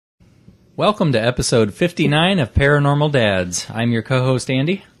Welcome to episode 59 of Paranormal Dads. I'm your co-host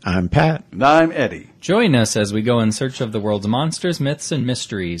Andy. I'm Pat. And I'm Eddie. Join us as we go in search of the world's monsters, myths, and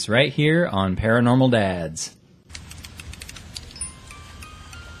mysteries right here on Paranormal Dads.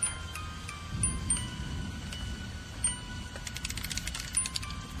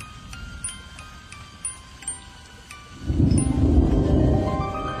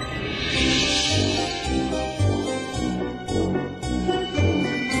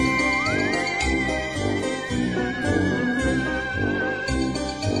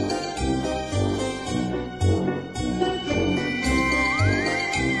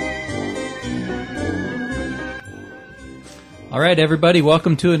 All right, everybody,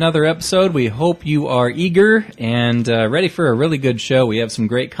 welcome to another episode. We hope you are eager and ready for a really good show. We have some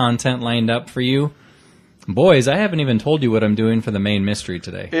great content lined up for you. Boys, I haven't even told you what I'm doing for the main mystery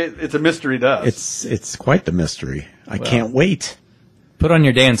today. It's a mystery to us. It's quite the mystery. I can't wait. Put on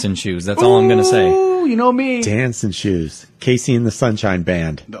your dancing shoes. That's all I'm going to say. Ooh, you know me. Dancing shoes. Casey and the Sunshine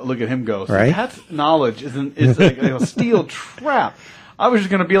Band. Look at him go. So Right? Pat's knowledge is like a steel trap. I was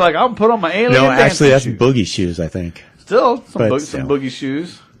just going to be like, I'll put on my alien No, actually, that's shoes. boogie shoes, I think. Still, some, But some still. boogie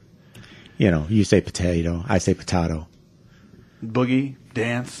shoes. You know, you say potato, I say potato. Boogie,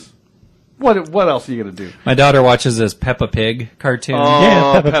 dance. What else are you going to do? My daughter watches this Peppa Pig cartoon.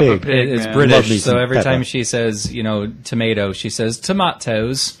 Yeah, Peppa Pig. It's man. Love me British, so some every Peppa. time she says, tomato, she says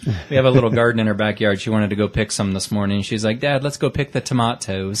tomatoes. We have a little garden in her backyard. She wanted to go pick some this morning. She's like, Dad, let's go pick the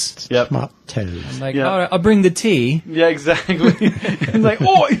tomatoes. Yep. Tomatoes. I'm like, Yeah. all right, I'll bring the tea. Yeah, exactly. And like,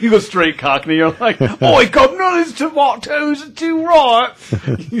 oh, you go straight Cockney. You're like, oh, he got none of his tomatoes are too right.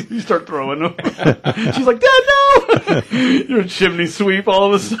 You start throwing them. She's like, Dad, no. You're a chimney sweep all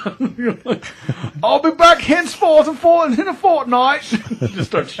of a sudden. You're like, I'll be back henceforth in a fortnight. Just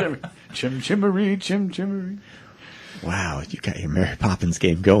start shimming. Chimmery, chimmery. Wow, you got your Mary Poppins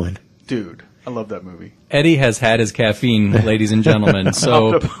game going. Dude, I love that movie. Eddie has had his caffeine, ladies and gentlemen.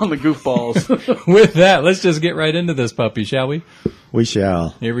 So Up on the goofballs. with that, let's just get right into this puppy, shall we? We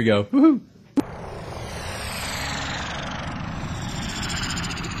shall. Here we go.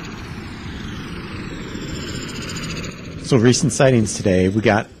 So recent sightings today, we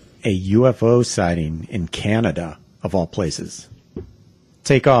got a UFO sighting in Canada, of all places.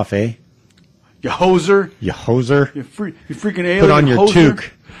 Take off, eh? You hoser. You hoser. You freaking alien Put on your hoser.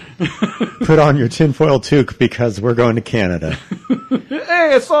 toque. Put on your tinfoil toque because we're going to Canada.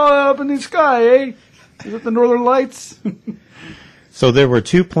 Hey, I saw it up in the sky, eh? Is it the Northern Lights? So there were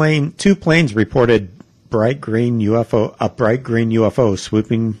two planes reported a bright green UFO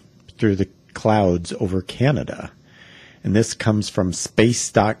swooping through the clouds over Canada. And this comes from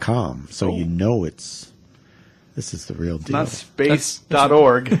space.com. So you know this is the real deal. Not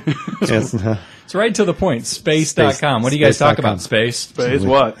space.org. It's not- It's right to the point. Space.com. What do you guys talk Space.com. about? Space? Space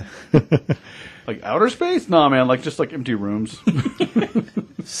what? Like outer space? No, man, just like empty rooms.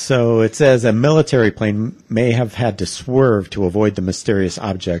 So it says a military plane may have had to swerve to avoid the mysterious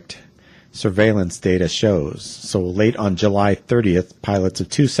object surveillance data shows. So late on July 30th, pilots of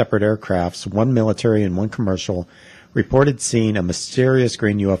two separate aircrafts, one military and one commercial, reported seeing a mysterious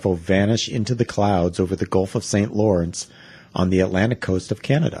green UFO vanish into the clouds over the Gulf of St. Lawrence on the Atlantic coast of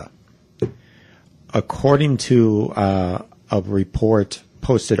Canada. According to a report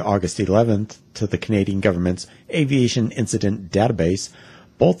posted August 11th to the Canadian government's Aviation Incident Database,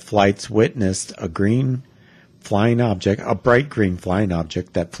 both flights witnessed a bright green flying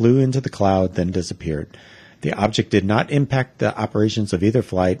object that flew into the cloud, then disappeared. The object did not impact the operations of either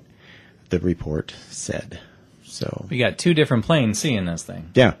flight, the report said. So, We got two different planes seeing this thing.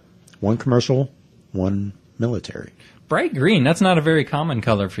 yeah, one commercial, one military. Bright green, that's not a very common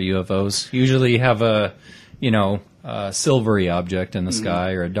color for UFOs. Usually you have a silvery object in the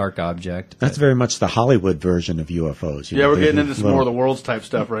sky or a dark object. That's very much the Hollywood version of UFOs. Yeah, we're getting into some more of the world's type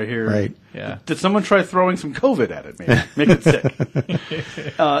stuff right here. Right. Yeah. Did someone try throwing some COVID at it, maybe? Make it sick.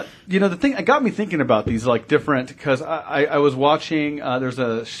 The thing, it got me thinking about these, like, different, because I was watching, there's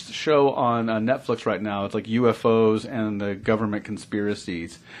a show on Netflix right now. It's like UFOs and the government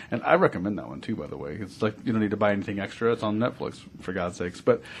conspiracies. And I recommend that one, too, by the way. It's like, you don't need to buy anything extra. It's on Netflix, for God's sakes.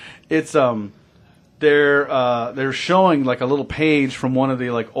 But it's, they're showing like a little page from one of the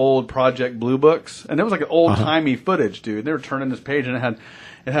like old Project Blue books, and it was like an old timey footage, dude. They were turning this page, and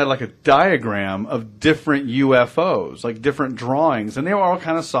it had like a diagram of different UFOs, like different drawings, and they were all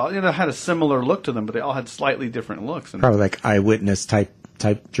kind of solid. They had a similar look to them, but they all had slightly different looks. And Probably like eyewitness type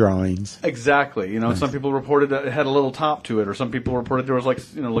drawings. exactly, some people reported that it had a little top to it, or some people reported there was like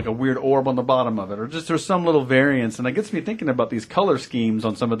like a weird orb on the bottom of it, or just there's some little variance, and it gets me thinking about these color schemes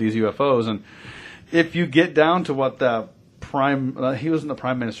on some of these UFOs, and if you get down to what the he wasn't the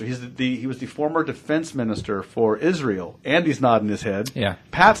prime minister. He was the former defense minister for Israel. Andy's nodding his head. Yeah.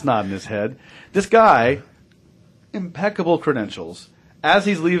 Pat's nodding his head. This guy, impeccable credentials. As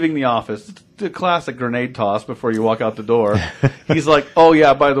he's leaving the office, it's the classic grenade toss before you walk out the door. He's like, oh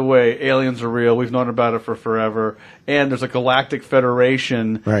yeah, by the way, aliens are real. We've known about it for forever. And there's a galactic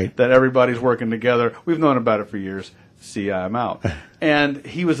federation Right. that everybody's working together. We've known about it for years. See ya, I'm out. And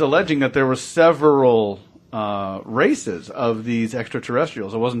he was alleging that there were several races of these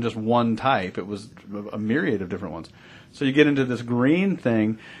extraterrestrials. It wasn't just one type. It was a myriad of different ones. So you get into this green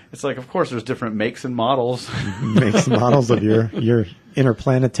thing. It's like, of course, there's different makes and models. Makes models of your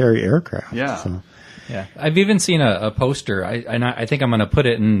interplanetary aircraft. Yeah. So. Yeah, I've even seen a poster. I think I'm going to put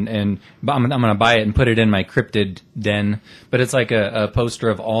it in, and I'm going to buy it and put it in my cryptid den. But it's like a poster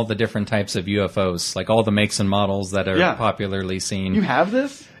of all the different types of UFOs, like all the makes and models that are popularly seen. You have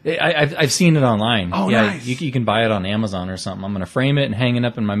this? I've seen it online. Oh, yeah, nice. You can buy it on Amazon or something. I'm going to frame it and hang it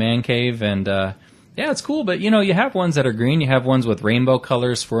up in my man cave, and yeah, it's cool. But you have ones that are green. You have ones with rainbow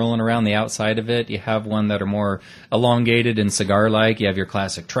colors swirling around the outside of it. You have one that are more elongated and cigar-like. You have your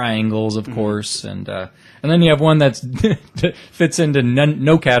classic triangles, of course, and then you have one that fits into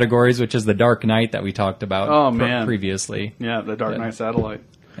no categories, which is the Dark Knight that we talked about previously. Yeah, the Dark Knight satellite.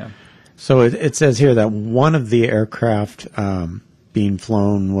 Yeah. So it says here that one of the aircraft being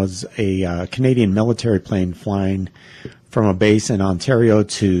flown was a Canadian military plane flying from a base in Ontario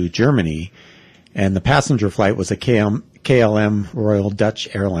to Germany, and the passenger flight was a KLM Royal Dutch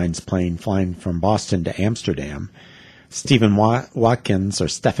Airlines plane flying from Boston to Amsterdam. Stephen Watkins, I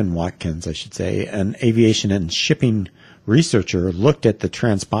should say, an aviation and shipping researcher, looked at the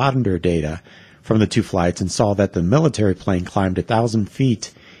transponder data from the two flights and saw that the military plane climbed 1,000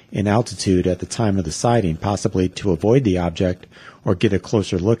 feet in altitude at the time of the sighting, possibly to avoid the object or get a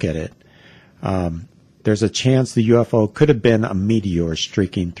closer look at it. There's a chance the UFO could have been a meteor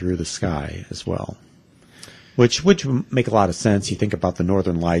streaking through the sky as well, which would make a lot of sense. You think about the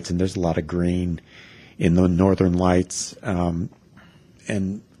Northern Lights, and there's a lot of green in the Northern Lights, and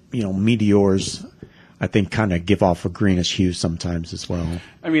meteors, I think, kind of give off a greenish hue sometimes as well.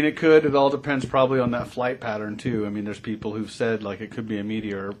 I mean, it could. It all depends probably on that flight pattern too. I mean, there's people who've said like it could be a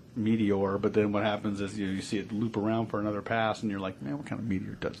meteor, but then what happens is you see it loop around for another pass, and you're like, man, what kind of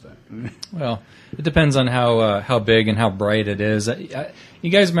meteor does that? Well, it depends on how big and how bright it is. You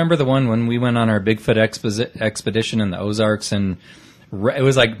guys remember the one when we went on our Bigfoot expedition in the Ozarks, and it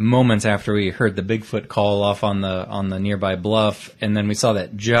was like moments after we heard the Bigfoot call off on the nearby bluff, and then we saw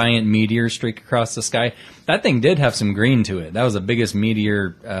that giant meteor streak across the sky. That thing did have some green to it. That was the biggest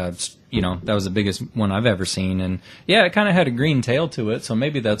meteor, that was the biggest one I've ever seen. And yeah, it kind of had a green tail to it, so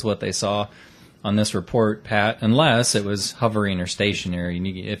maybe that's what they saw on this report, Pat, unless it was hovering or stationary.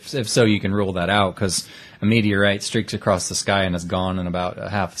 If so, you can rule that out, because a meteorite streaks across the sky and is gone in about a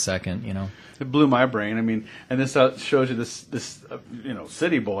half a second, It blew my brain. I mean, and this shows you this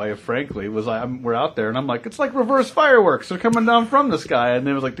city boy, frankly, was like, we're out there, and I'm like, it's like reverse fireworks. They're coming down from the sky, and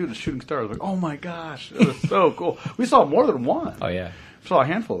they was like, dude, it's shooting stars. I was like, oh my gosh, it was so cool. We saw more than one. Oh yeah, we saw a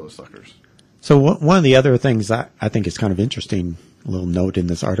handful of those suckers. So one of the other things I think is kind of interesting, a little note in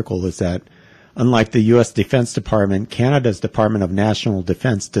this article, is that unlike the U.S. Defense Department, Canada's Department of National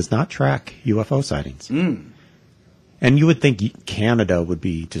Defense does not track UFO sightings. And you would think Canada would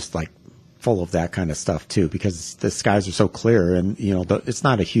be just like full of that kind of stuff too, because the skies are so clear, and it's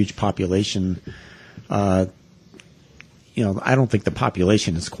not a huge population. I don't think the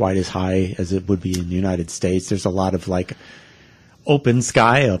population is quite as high as it would be in the United States. There's a lot of like open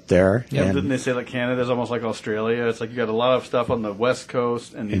sky up there. Yeah, didn't they say like Canada's almost like Australia? It's like you got a lot of stuff on the west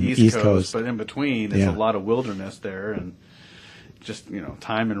coast and the east coast, but in between there's a lot of wilderness there, and just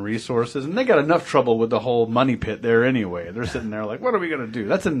time and resources, and they got enough trouble with the whole money pit there anyway. They're sitting there like, what are we going to do?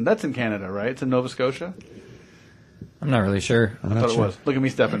 That's in Canada, right? It's in Nova Scotia. I'm not really sure. I thought it was. Look at me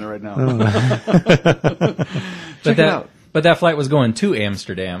stepping it right now. Check it out. But that flight was going to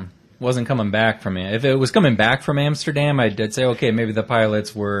Amsterdam. Wasn't coming back from it. If it was coming back from Amsterdam, I'd say, okay, maybe the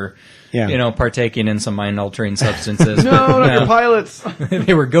pilots were, partaking in some mind-altering substances. No, not your pilots.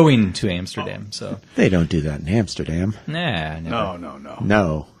 They were going to Amsterdam, so. They don't do that in Amsterdam. Nah, never.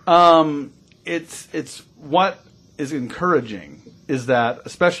 No. It's what is encouraging is that,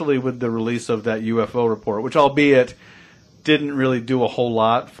 especially with the release of that UFO report, which albeit didn't really do a whole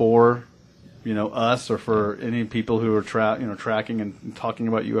lot for us or for any people who are tracking and talking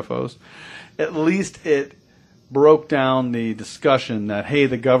about UFOs. At least it broke down the discussion that, hey,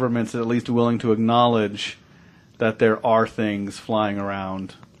 the government's at least willing to acknowledge that there are things flying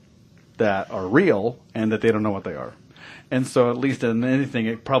around that are real and that they don't know what they are. And so at least in anything,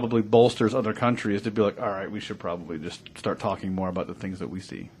 it probably bolsters other countries to be like, all right, we should probably just start talking more about the things that we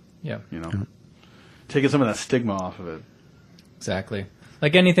see. Yeah. You know, taking some of that stigma off of it. Exactly.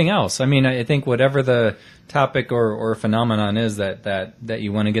 Like anything else. I mean, I think whatever the topic or phenomenon is that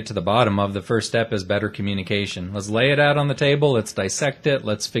you want to get to the bottom of, the first step is better communication. Let's lay it out on the table. Let's dissect it.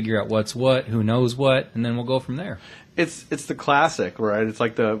 Let's figure out what's what, who knows what, and then we'll go from there. It's the classic, right? It's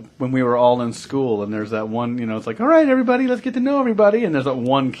like when we were all in school, and there's that one, you know, it's like, all right, everybody, let's get to know everybody, and there's that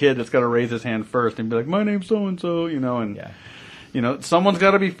one kid that's got to raise his hand first and be like, my name's so and so, you know, and you know, someone's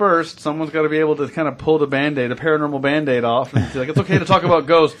got to be first. Someone's got to be able to kind of pull the Band-Aid, the paranormal Band-Aid off, and be like, it's okay to talk about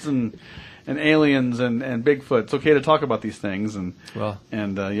ghosts and aliens and Bigfoot. It's okay to talk about these things, and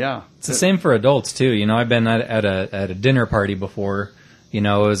yeah, it's the same for adults too. You know, I've been at a dinner party before. You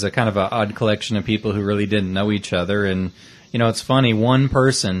know, it was a kind of an odd collection of people who really didn't know each other. And, you know, it's funny. One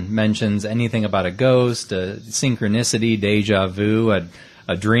person mentions anything about a ghost, a synchronicity, deja vu,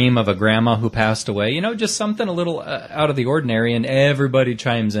 a dream of a grandma who passed away. You know, just something a little out of the ordinary, and everybody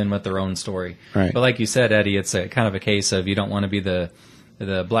chimes in with their own story. Right. But like you said, Eddie, it's a kind of a case of you don't want to be the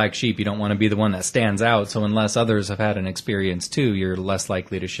black sheep. You don't want to be the one that stands out. So unless others have had an experience too, you're less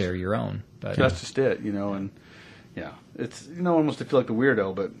likely to share your own. But that's just it, you know, and yeah. It's, you know, almost to feel like the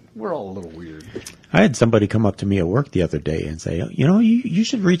weirdo, but we're all a little weird. I had somebody come up to me at work the other day and say, you know, you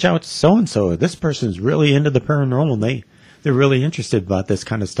should reach out to so-and-so. This person's really into the paranormal. They're really interested about this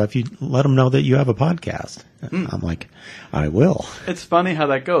kind of stuff. You let them know that you have a podcast. I'm like, I will. It's funny how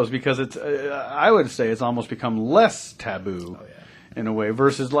that goes, because it's, I would say it's almost become less taboo. In a way,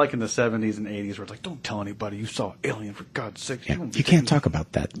 versus like in the 70s and 80s, where it's like, don't tell anybody you saw Alien, for God's sake. Yeah, you can't talk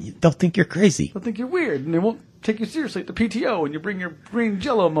about that. They'll think you're crazy. They'll think you're weird, and they won't take you seriously at the PTO, and you bring your green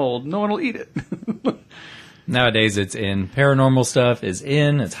Jell-O mold. No one will eat it. Nowadays, it's in. Paranormal stuff is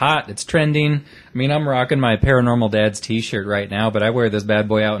in. It's hot. It's trending. I mean, I'm rocking my Paranormal Dads T-shirt right now, but I wear this bad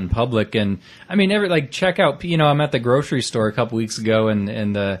boy out in public. And I mean, check out. You know, I'm at the grocery store a couple weeks ago, and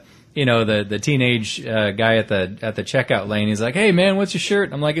the teenage guy at the checkout lane, he's like, hey man, what's your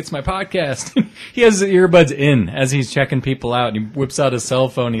shirt? I'm like, it's my podcast. He has his earbuds in as he's checking people out, and he whips out his cell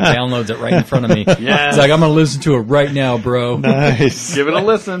phone, he downloads it right in front of me. Yes. He's like, I'm going to listen to it right now, bro. Nice. Give it a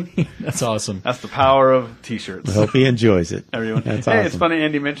listen. That's awesome. That's the power of T-shirts. I hope he enjoys it. Everyone. That's hey, awesome. It's funny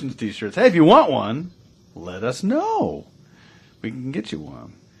Andy mentions T-shirts. Hey, if you want one, let us know. We can get you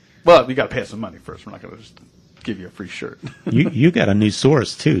one. Well, you got to pay us some money first. We're not going to just give you a free shirt. You got a new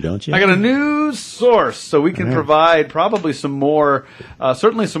source too, don't you? I got a new source, so we can provide probably some more,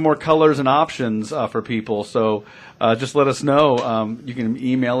 certainly some more colors and options for people. So just let us know. You can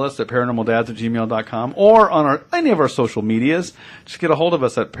email us at paranormaldads@gmail.com or on any of our social medias. Just get a hold of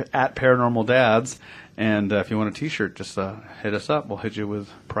us at paranormaldads. And if you want a T-shirt, just hit us up. We'll hit you with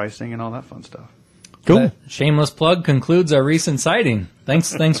pricing and all that fun stuff. Cool. That shameless plug concludes our recent sighting.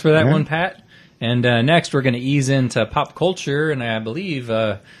 Thanks for that one, Pat. And next, we're going to ease into pop culture, and I believe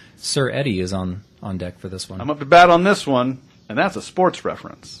Sir Eddie is on deck for this one. I'm up to bat on this one, and that's a sports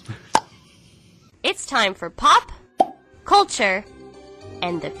reference. It's time for pop culture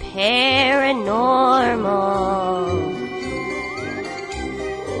and the paranormal.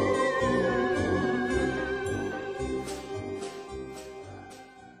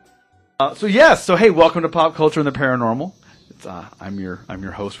 So hey, welcome to Pop Culture and the Paranormal. I'm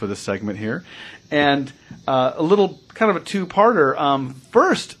your host for this segment here, and a little kind of a two-parter.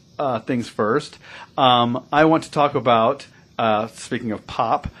 First things first, I want to talk about, speaking of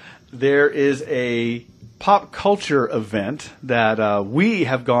pop, there is a pop culture event that we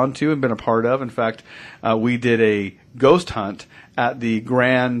have gone to and been a part of. In fact, we did a ghost hunt at the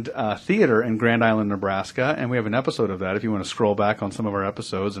Grand Theater in Grand Island, Nebraska, and we have an episode of that if you want to scroll back on some of our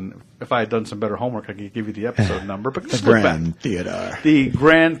episodes. And if I had done some better homework, I could give you the episode number. But just look back. Theater. The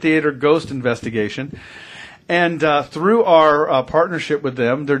Grand Theater Ghost Investigation. And through our partnership with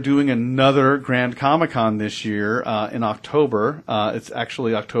them, they're doing another Grand Comic-Con this year in October. It's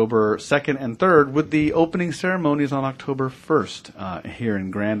actually October 2nd and 3rd, with the opening ceremonies on October 1st here in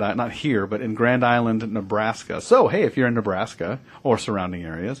not here, but in Grand Island, Nebraska. So, hey, if you're in Nebraska or surrounding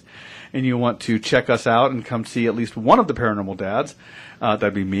areas and you want to check us out and come see at least one of the Paranormal Dads,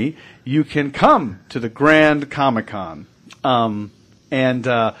 that'd be me, you can come to the Grand Comic-Con.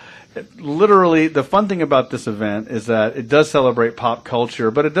 Literally, the fun thing about this event is that it does celebrate pop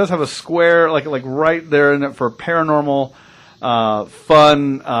culture, but it does have a square, like right there in it for paranormal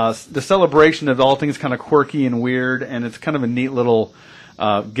fun, the celebration of all things kind of quirky and weird, and it's kind of a neat little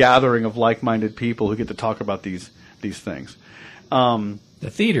gathering of like-minded people who get to talk about these things. The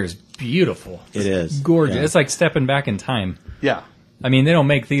theater's beautiful. It is. Gorgeous. Yeah. It's like stepping back in time. Yeah. I mean, they don't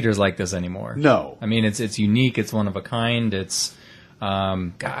make theaters like this anymore. No. I mean, it's unique. It's one of a kind. It's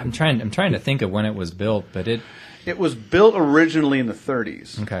God, I'm trying to think of when it was built, but It was built originally in the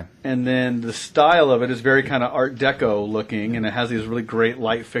 30s. Okay. And then the style of it is very kind of Art Deco looking, and it has these really great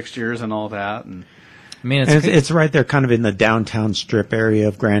light fixtures and all that. And I mean, And it's right there kind of in the downtown strip area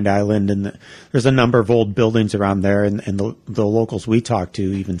of Grand Island, and there's a number of old buildings around there, and the locals we talked to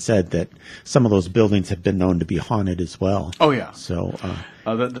even said that some of those buildings have been known to be haunted as well. Oh, yeah. So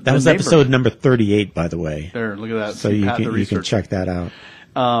that was episode number 38, by the way. There, look at that. So See, you Pat, the can researcher. check that out.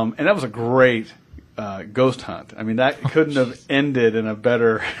 And that was a great ghost hunt. I mean, that couldn't have ended in a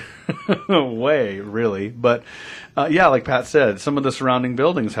better way, really. But yeah, like Pat said, some of the surrounding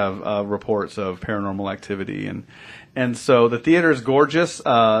buildings have reports of paranormal activity, and so the theater is gorgeous.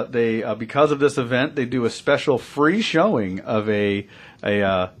 They because of this event, they do a special free showing of a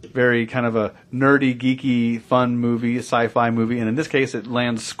very kind of a nerdy, geeky, fun movie, sci-fi movie, and in this case, it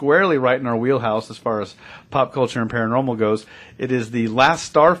lands squarely right in our wheelhouse as far as pop culture and paranormal goes. It is The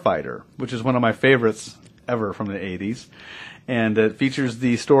Last Starfighter, which is one of my favorites ever from the 80s. And it features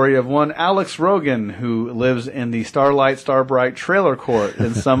the story of one Alex Rogan, who lives in the Starlight Starbright trailer court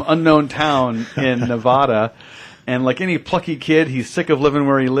in some unknown town in Nevada. And like any plucky kid, he's sick of living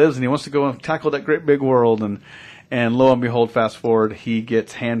where he lives, and he wants to go and tackle that great big world. And lo and behold, fast forward, he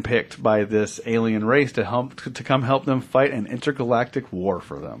gets handpicked by this alien race to come help them fight an intergalactic war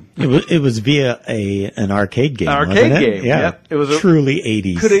for them. It was via an arcade game. An wasn't arcade it? game, Yeah. yep. It was truly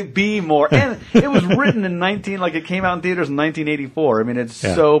 80s. Could it be more? And it was written in it came out in theaters in 1984. I mean, it's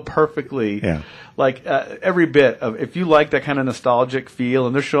so perfectly, like every bit of, if you like that kind of nostalgic feel,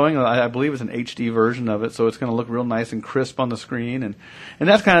 and they're showing, I believe it's an HD version of it, so it's going to look real nice and crisp on the screen. And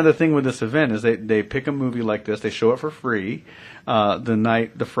that's kind of the thing with this event, is they pick a movie like this, they show it for free,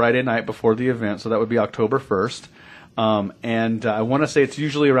 the Friday night before the event, so that would be October 1st. And I want to say it's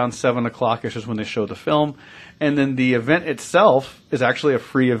usually around 7 o'clock-ish is when they show the film. And then the event itself is actually a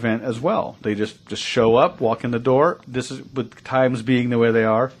free event as well. They just show up, walk in the door. This is, with times being the way they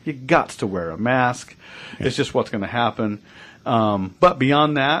are, you got to wear a mask. Yeah. It's just what's going to happen. But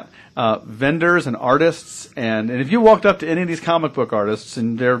beyond that, vendors and artists, and if you walked up to any of these comic book artists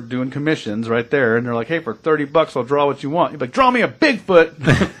and they're doing commissions right there, and they're like, hey, for $30 I'll draw what you want. You're like, draw me a Bigfoot,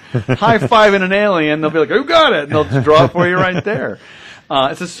 high-fiving an alien. They'll be like, who got it? And they'll just draw it for you right there.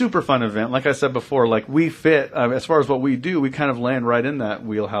 It's a super fun event. Like I said before, like we fit, as far as what we do, we kind of land right in that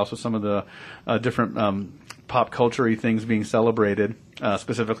wheelhouse with some of the different pop culture-y things being celebrated,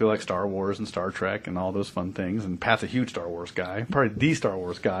 specifically like Star Wars and Star Trek and all those fun things. And Pat's a huge Star Wars guy, probably the Star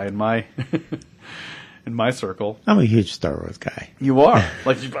Wars guy in my in my circle. I'm a huge Star Wars guy. You are.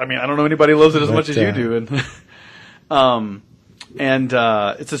 I mean, I don't know anybody who loves it as much as you do. And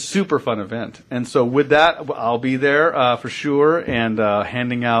it's a super fun event. And so with that, I'll be there for sure, and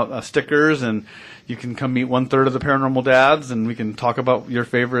handing out stickers, and you can come meet 1/3 of the Paranormal Dads, and we can talk about your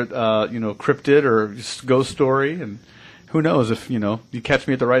favorite, cryptid or just ghost story. And who knows, if, you catch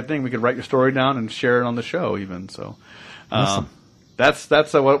me at the right thing, we could write your story down and share it on the show even. So awesome. That's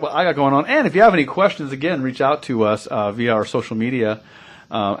what I got going on. And if you have any questions, again, reach out to us via our social media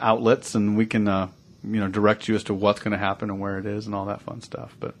outlets, and we can direct you as to what's going to happen and where it is and all that fun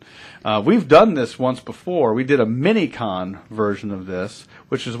stuff. But we've done this once before. We did a mini-con version of this,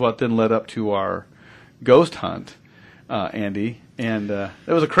 which is what then led up to our ghost hunt, Andy. And it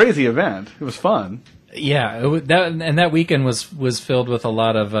was a crazy event. It was fun. Yeah, that weekend was filled with a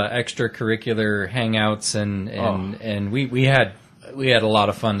lot of extracurricular hangouts, and we had a lot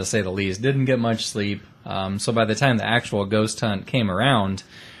of fun, to say the least. Didn't get much sleep. So by the time the actual ghost hunt came around,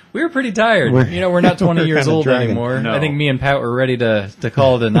 we were pretty tired. We're not 20 years old anymore. No. I think me and Pat were ready to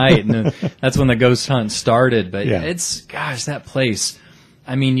call it a night, and that's when the ghost hunt started. But gosh, that place.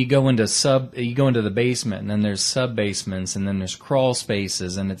 I mean, you go into the basement, and then there's sub basements, and then there's crawl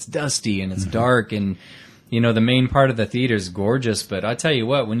spaces, and it's dusty and it's dark, and the main part of the theater is gorgeous. But I tell you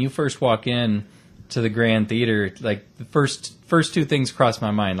what, when you first walk in to the Grand Theater, like the first two things crossed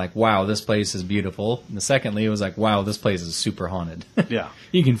my mind, like, wow, this place is beautiful. And secondly, it was like, wow, this place is super haunted. Yeah.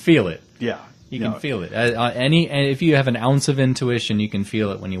 You can feel it. Yeah. You can feel it. If you have an ounce of intuition, you can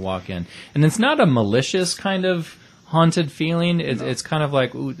feel it when you walk in. And it's not a malicious kind of haunted feeling. It's kind of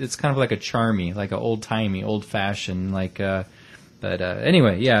like a charmy, like an old-timey, old-fashioned, like. But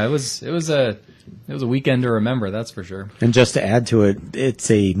anyway, yeah, it was a weekend to remember, that's for sure. And just to add to it, it's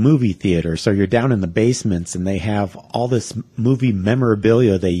a movie theater, so you're down in the basements, and they have all this movie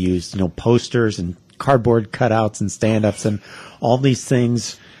memorabilia they used, posters and cardboard cutouts and stand-ups and all these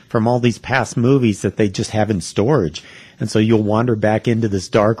things from all these past movies that they just have in storage. And so you'll wander back into this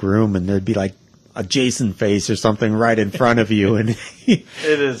dark room, and there'd be like a Jason face or something right in front of you, and It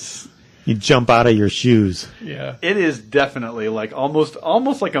is. you jump out of your shoes. Yeah. It is definitely like almost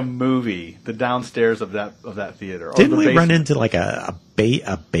like a movie. The downstairs of that theater. Or Didn't the we run basement. into like a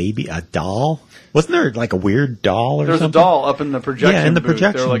doll? Wasn't there like a weird doll or There's something? a doll up in the projection Yeah, in the booth.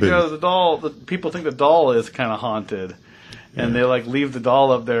 They're projection like, booth. yeah, the doll. People think the doll is kind of haunted, and they like leave the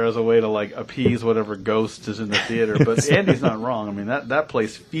doll up there as a way to like appease whatever ghost is in the theater. But Andy's not wrong. I mean, that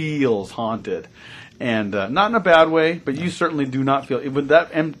place feels haunted, and not in a bad way. But you certainly do not feel with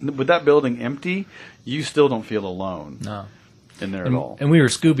that building empty. You still don't feel alone No. in there at all. And we were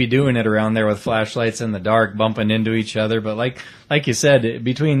Scooby-Dooing it around there with flashlights in the dark, bumping into each other. But like you said,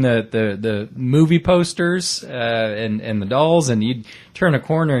 between the movie posters and the dolls, and you'd turn a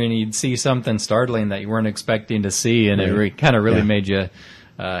corner and you'd see something startling that you weren't expecting to see, and it kind of really Yeah. made you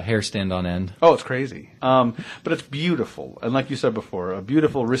hair stand on end. Oh, it's crazy. But it's beautiful. And like you said before, a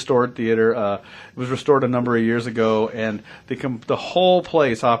beautiful restored theater. It was restored a number of years ago, and the whole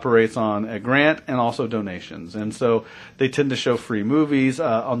place operates on a grant and also donations. And so they tend to show free movies.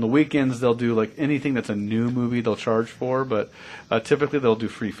 On the weekends, they'll do like anything that's a new movie they'll charge for, but typically they'll do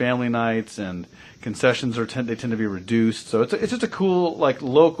free family nights, and concessions they tend to be reduced. So it's just a cool, like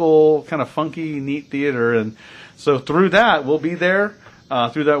local, kind of funky, neat theater. And so through that, we'll be there.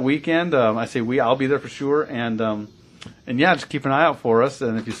 Through that weekend, I say I'll be there for sure, and yeah, just keep an eye out for us.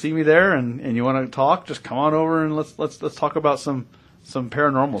 And if you see me there and you want to talk, just come on over and let's talk about some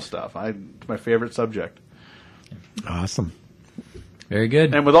paranormal stuff. It's my favorite subject. Awesome. Very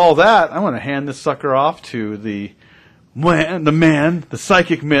good. And with all that, I want to hand this sucker off to the man, the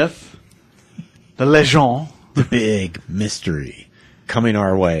psychic myth, the legend. The big mystery coming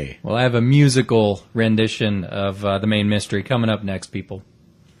our way. Well, I have a musical rendition of the main mystery coming up next, people.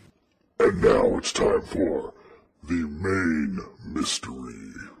 And now it's time for the main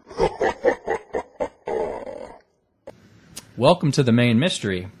mystery. Welcome to the main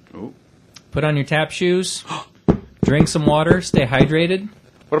mystery. Ooh. Put on your tap shoes, drink some water, stay hydrated.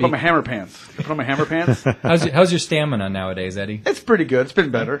 What about my hammer pants? Can I put on my hammer pants? How's your stamina nowadays, Eddie? It's pretty good. It's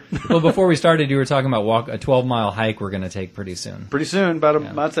been better. Well, before we started, you were talking about a 12-mile hike we're going to take pretty soon. Pretty soon,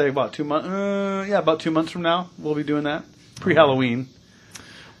 I'd say about 2 months. About 2 months from now, we'll be doing that. Pre-Halloween.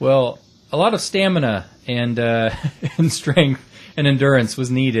 Well, a lot of stamina and and strength and endurance was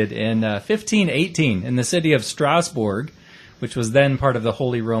needed in 1518 in the city of Strasbourg, which was then part of the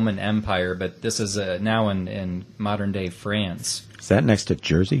Holy Roman Empire, but this is now in modern-day France. Is that next to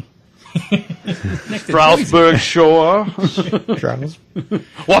Jersey? Strasbourg Shore. Charles?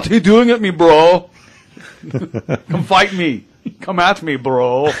 What are you doing at me, bro? Come fight me. Come at me,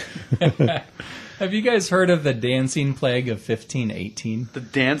 bro. Have you guys heard of the dancing plague of 1518? The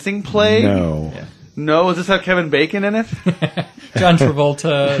dancing plague? No. Yeah. No, does this have Kevin Bacon in it? John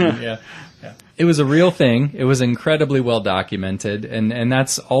Travolta. Yeah. It was a real thing. It was incredibly well documented, and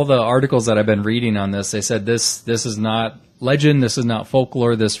that's all the articles that I've been reading on this. They said this is not legend, this is not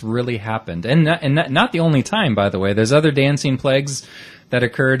folklore, this really happened. And not the only time, by the way. There's other dancing plagues that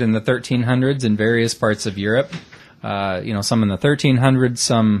occurred in the 1300s in various parts of Europe. Some in the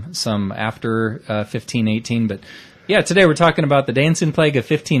 1300s, some after 1518. But yeah, today we're talking about the dancing plague of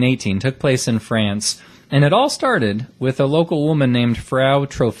 1518. Took place in France. And it all started with a local woman named Frau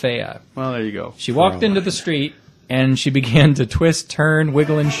Trophea. Well, there you go. She walked into the street, and she began to twist, turn,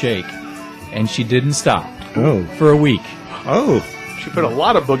 wiggle, and shake. And she didn't stop Oh. for a week. Oh. She put a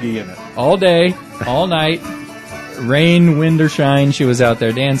lot of boogie in it. All day, all night, rain, wind, or shine, she was out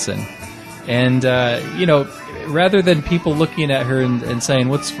there dancing. And, rather than people looking at her and saying,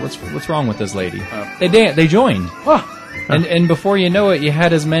 what's wrong with this lady? They joined. And before you know it, you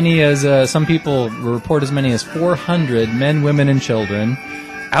had as many as, some people report as many as 400 men, women, and children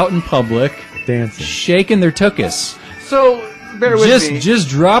out in public, Dancing. shaking their tuchus. So, bear with me. Just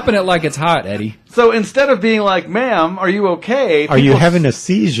dropping it like it's hot, Eddie. So instead of being like, ma'am, are you okay? Are you having a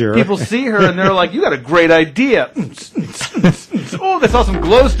seizure? People see her and they're like, you got a great idea. Oh, they saw some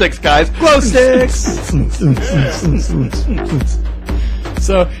glow sticks, guys. Glow sticks!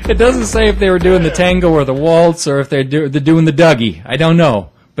 So it doesn't say if they were doing the tango or the waltz or if they're doing the Dougie. I don't know.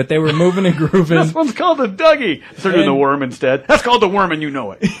 But they were moving and grooving. This one's called the Dougie. They're doing the worm instead. That's called the worm and you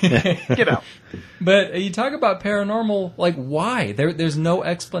know it. Get out. But you talk about paranormal, like why? There's no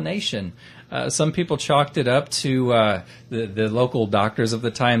explanation. Some people chalked it up to the local doctors of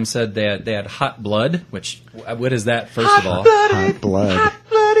the time said they had hot blood, which, what is that, first of all? Hot blood. Hot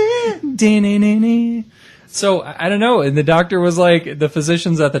blooded. So, I don't know. And the doctor was like, the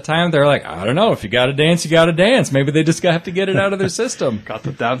physicians at the time, they're like, I don't know. If you got to dance, you got to dance. Maybe they just have to get it out of their system. Got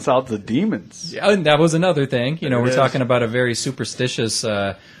to dance out the demons. Yeah, and that was another thing. There We're it is. talking about a very superstitious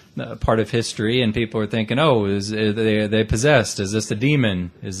part of history, and people were thinking, "Oh, are they possessed? Is this a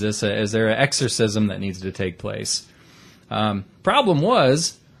demon? Is there an exorcism that needs to take place?" Problem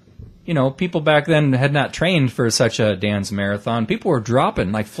was, people back then had not trained for such a dance marathon. People were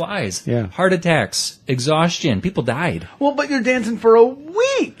dropping like flies. Yeah. Heart attacks, exhaustion. People died. Well, but you're dancing for a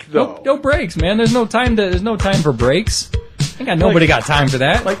week, though. No breaks, man. There's no time for breaks. I think nobody got time for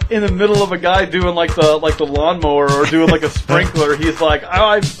that. Like in the middle of a guy doing like the lawnmower or doing like a sprinkler, he's like,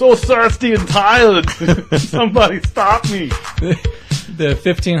 "I'm so thirsty and tired. Somebody stop me." The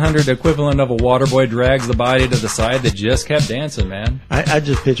 1500 equivalent of a water boy drags the body to the side that just kept dancing, man. I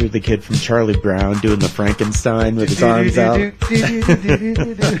just pictured the kid from Charlie Brown doing the Frankenstein with his arms out.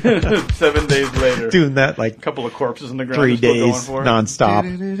 7 days later. Doing that like A couple of corpses in the ground. 3 they're still days going for it.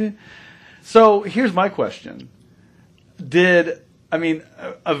 nonstop. So here's my question.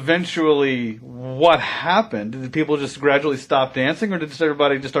 Eventually, what happened? Did people just gradually stop dancing, or did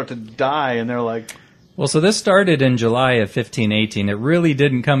everybody just start to die and they're like... Well, so this started in July of 1518. It really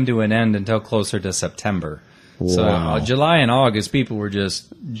didn't come to an end until closer to September. So Wow. July and August, people were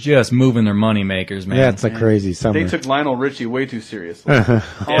just moving their money makers, man. Yeah, it's a crazy summer. They took Lionel Richie way too seriously.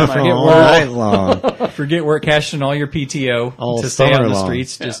 all night long. Forget work, cash in all your PTO All to stay out summer in the long.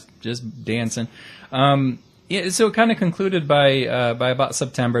 streets, just dancing. So it kind of concluded by about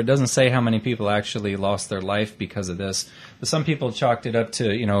September. It doesn't say how many people actually lost their life because of this, but some people chalked it up to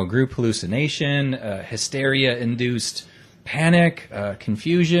a group hallucination, hysteria-induced panic,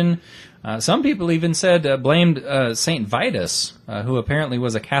 confusion. Some people even said blamed Saint Vitus, who apparently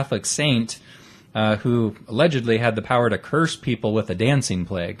was a Catholic saint who allegedly had the power to curse people with a dancing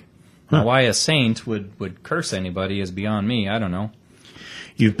plague. Now, why a saint would curse anybody is beyond me. I don't know.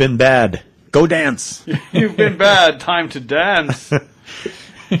 You've been bad. Go dance. You've been bad. Time to dance. Now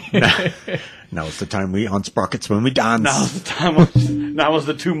it's the time we on Sprockets when we dance. Now's the time. Now was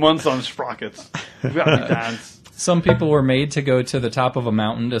the 2 months on Sprockets. We gotta dance. Some people were made to go to the top of a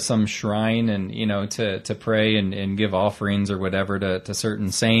mountain to some shrine and, to pray and give offerings or whatever to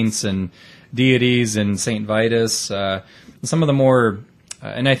certain saints and deities and Saint Vitus. Some of the more,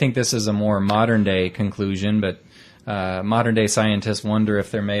 and I think this is a more modern day conclusion, but modern day scientists wonder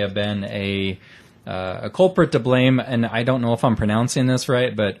if there may have been a culprit to blame, and I don't know if I'm pronouncing this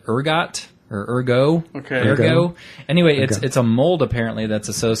right, but ergot or ergo. Okay. Ergo. Anyway, it's a mold apparently that's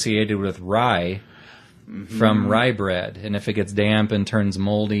associated with rye from rye bread, and if it gets damp and turns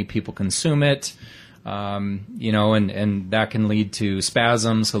moldy, people consume it. And that can lead to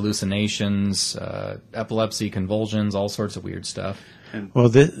spasms, hallucinations, epilepsy, convulsions, all sorts of weird stuff. Well,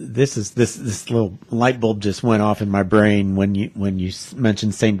 this little light bulb just went off in my brain when you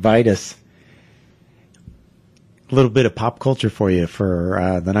mentioned Saint Vitus. A little bit of pop culture for you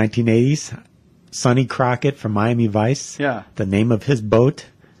for the 1980s. Sonny Crockett from Miami Vice. Yeah. The name of his boat,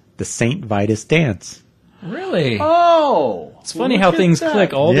 the Saint Vitus Dance. Really? Oh, It's funny how things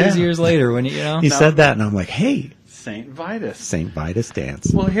click all Yeah. these years later when you know. He said that, and I'm like, hey, Saint Vitus. Saint Vitus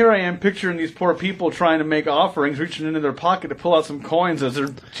Dance. Well, here I am picturing these poor people trying to make offerings, reaching into their pocket to pull out some coins as they're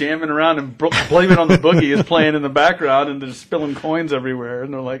jamming around and Blame It on the Boogie is playing in the background, and they're spilling coins everywhere,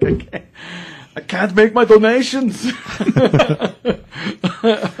 and they're like, I can't make my donations.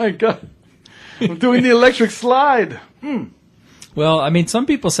 I'm doing the electric slide. Well, I mean, some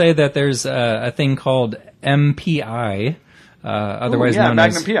people say that there's a thing called MPI, otherwise known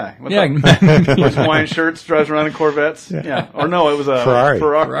Magnum as PI. What's yeah, up? Magnum PI. Wears Hawaiian shirts, drives around in Corvettes. Yeah. Or no, it was a Ferrari.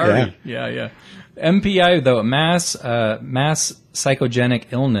 Ferrari. Yeah. MPI, though, mass psychogenic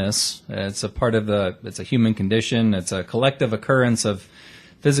illness. It's a part of it's a human condition. It's a collective occurrence of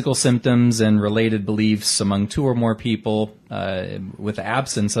physical symptoms and related beliefs among two or more people with the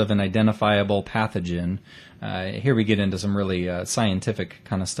absence of an identifiable pathogen. Here we get into some really scientific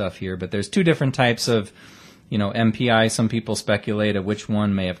kind of stuff here, but there's two different types of, MPI. Some people speculate of which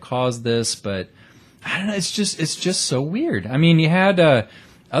one may have caused this, but I don't know. It's just so weird. I mean, you had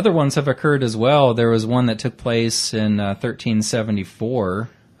other ones have occurred as well. There was one that took place in 1374,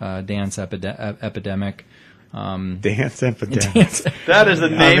 dance epidemic. Dance epidemic. That is the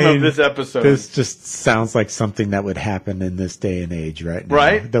name mean, of this episode. This just sounds like something that would happen in this day and age right now.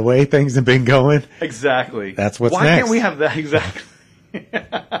 Right? The way things have been going. Exactly. That's what's Why next. can't we have that? Exactly.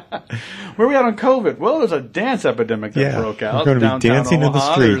 Where are we at on COVID? Well, there's a dance epidemic that Yeah, broke out. we're gonna be downtown dancing in the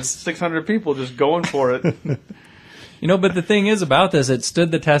Omaha. streets. There's 600 people just going for it. But the thing is about this, it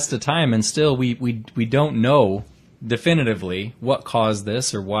stood the test of time, and still we don't know definitively what caused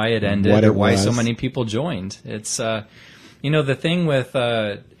this or why it ended What or it why so was. many people joined. It's the thing with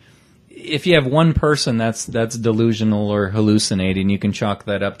if you have one person that's delusional or hallucinating, you can chalk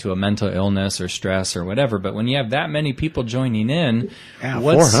that up to a mental illness or stress or whatever. But when you have that many people joining in, Yeah,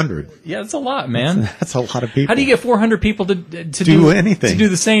 400. Yeah, that's a lot, man. That's a lot of people. How do you get 400 people to do anything? to do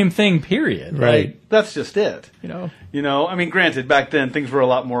the same thing? Period. Right. That's just it. You know. You know, I mean, granted, back then things were a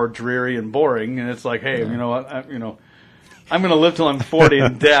lot more dreary and boring, and it's like, hey, you know what, I'm going to live till I'm 40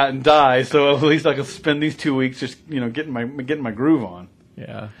 and die, so at least I can spend these 2 weeks just, getting my groove on.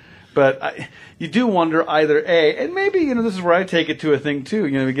 Yeah. But you do wonder either and maybe, this is where I take it to a thing too.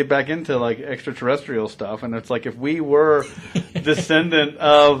 We get back into like extraterrestrial stuff, and it's like if we were descendant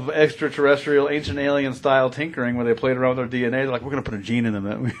of extraterrestrial, ancient alien style tinkering, where they played around with our DNA, they're like, we're going to put a gene in them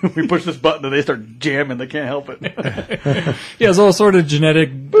that we push this button and they start jamming. They can't help it. He has all sort of genetic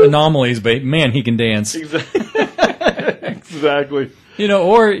anomalies, but man, he can dance. Exactly.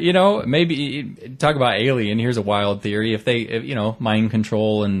 Maybe talk about alien. Here's a wild theory. If mind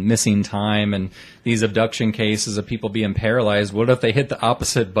control and missing time and these abduction cases of people being paralyzed, what if they hit the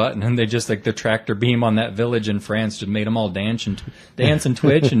opposite button and they just like the tractor beam on that village in France just made them all dance and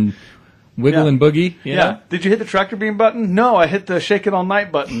twitch and wiggle and boogie? Yeah. Did you hit the tractor beam button? No, I hit the shake it all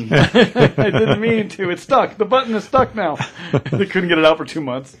night button. I didn't mean to. It's stuck. The button is stuck now. They couldn't get it out for 2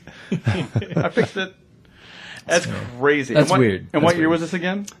 months. I fixed it. That's crazy. That's weird. And what year was this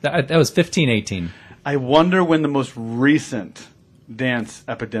again? That was 1518. I wonder when the most recent dance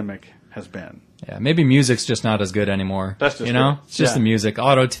epidemic has been. Yeah, maybe music's just not as good anymore. That's just it's just the music.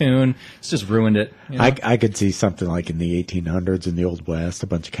 Auto-tune, it's just ruined it. I could see something like in the 1800s in the Old West, a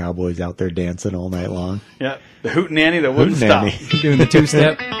bunch of cowboys out there dancing all night long. Yeah, the hootenanny that wouldn't stop. Doing the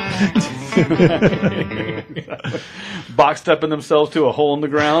two-step. Box stepping themselves to a hole in the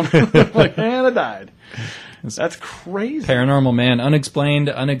ground. Like, and I died. That's crazy. Paranormal, man. Unexplained,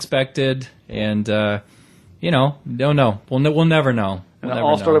 unexpected, and, don't know. We'll never know. And it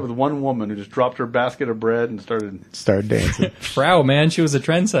all started with one woman who just dropped her basket of bread and started dancing. Frau, man, she was a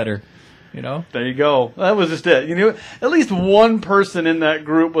trendsetter. There you go. That was just it. At least one person in that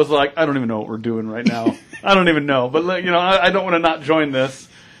group was like, I don't even know what we're doing right now. I don't even know. But, I don't want to not join this.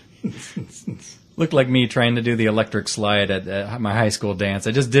 Looked like me trying to do the electric slide at my high school dance.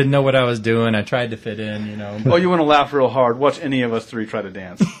 I just didn't know what I was doing. I tried to fit in, Oh, you want to laugh real hard? Watch any of us three try to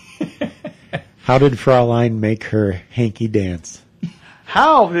dance. How did Fraulein make her hanky dance?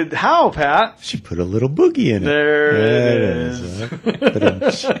 How, Pat? She put a little boogie in it. There it is. It's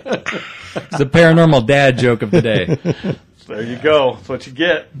the paranormal dad joke of the day. There you go. That's what you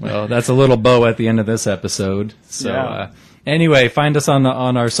get. Well, that's a little bow at the end of this episode. So, anyway, find us on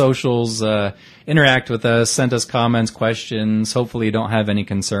our socials. Interact with us. Send us comments, questions. Hopefully, you don't have any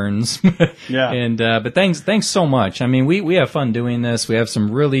concerns. Yeah. But thanks so much. I mean, we have fun doing this. We have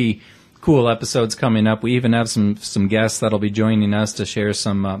some really cool episodes coming up. We even have some guests that'll be joining us to share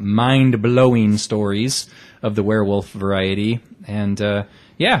some mind-blowing stories of the werewolf variety. And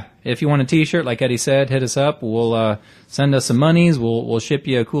if you want a T-shirt, like Eddie said, hit us up. We'll send us some monies. We'll ship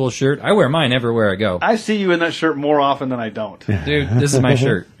you a cool shirt. I wear mine everywhere I go. I see you in that shirt more often than I don't. Dude, this is my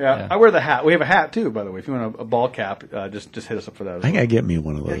shirt. Yeah. I wear the hat. We have a hat too, by the way. If you want a ball cap, just hit us up for that. As I gotta get me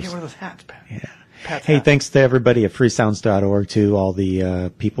one of those. Yeah, get one of those hats, Pat. Yeah. Pat's Hey, hat. thanks to everybody at freesounds.org, to all the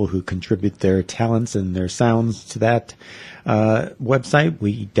people who contribute their talents and their sounds to that website.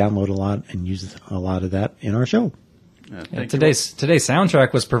 We download a lot and use a lot of that in our show. Today's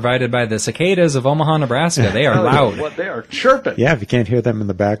soundtrack was provided by the cicadas of Omaha, Nebraska. They are loud. What they are chirping. Yeah, if you can't hear them in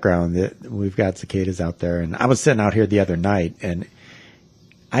the background, we've got cicadas out there. And I was sitting out here the other night, and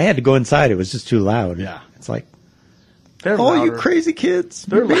I had to go inside. It was just too loud. Yeah. It's like, They're oh, louder. you crazy kids.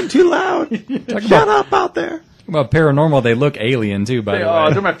 They're being too loud. Shut up out there. Well, paranormal, they look alien too, by the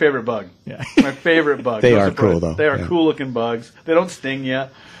way. They're my favorite bug. Yeah. My favorite bug. They No are surprise. cool, though. They are Yeah. cool looking bugs. They don't sting you.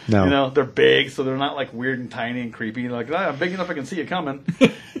 No. They're big, so they're not like weird and tiny and creepy. You're like, I'm big enough I can see you coming.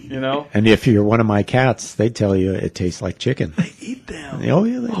 And if you're one of my cats, they tell you it tastes like chicken. They eat them. Oh,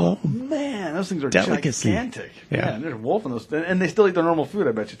 yeah, they love them. Man, those things are Delicacy. gigantic. Yeah. Man, there's a wolf in those. And they still eat their normal food,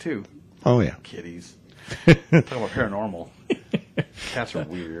 I bet you, too. Oh, yeah. Kitties. Talking about paranormal. Cats are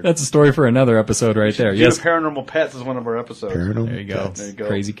weird. That's a story for another episode right there. Yes. Yes. Paranormal Pets is one of our episodes. Paranormal. There you go. Pets. There you go.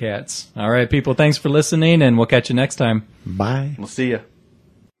 Crazy cats. All right, people, thanks for listening, and we'll catch you next time. Bye. We'll see you.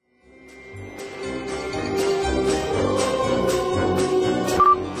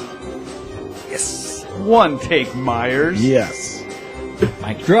 Yes. One take, Myers. Yes.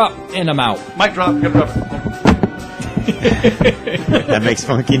 Mic drop, and I'm out. Mic drop. Mic drop. That makes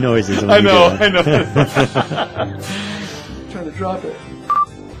funky noises. when I you know. do it. I know. Trying to drop it.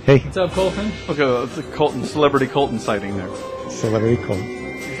 Hey, What's up, Colton? Okay, it's a Colton, celebrity Colton sighting there. celebrity Colt.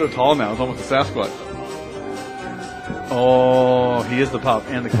 He's so tall now, it's almost a Sasquatch. Oh, he is the pop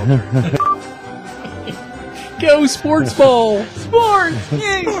and the culture. Go sports ball! Sports!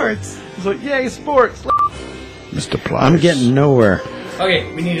 Yay! Sports! So, yay, sports! Mr. Plies. I'm getting nowhere.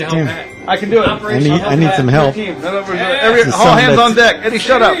 Okay, we need to help Damn. Pat. I can do it. I need some help. Team. All This is hands something on deck. Eddie,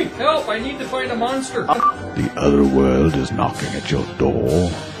 shut up. Hey, help! I need to find a monster. The other world is knocking at your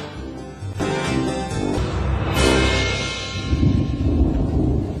door.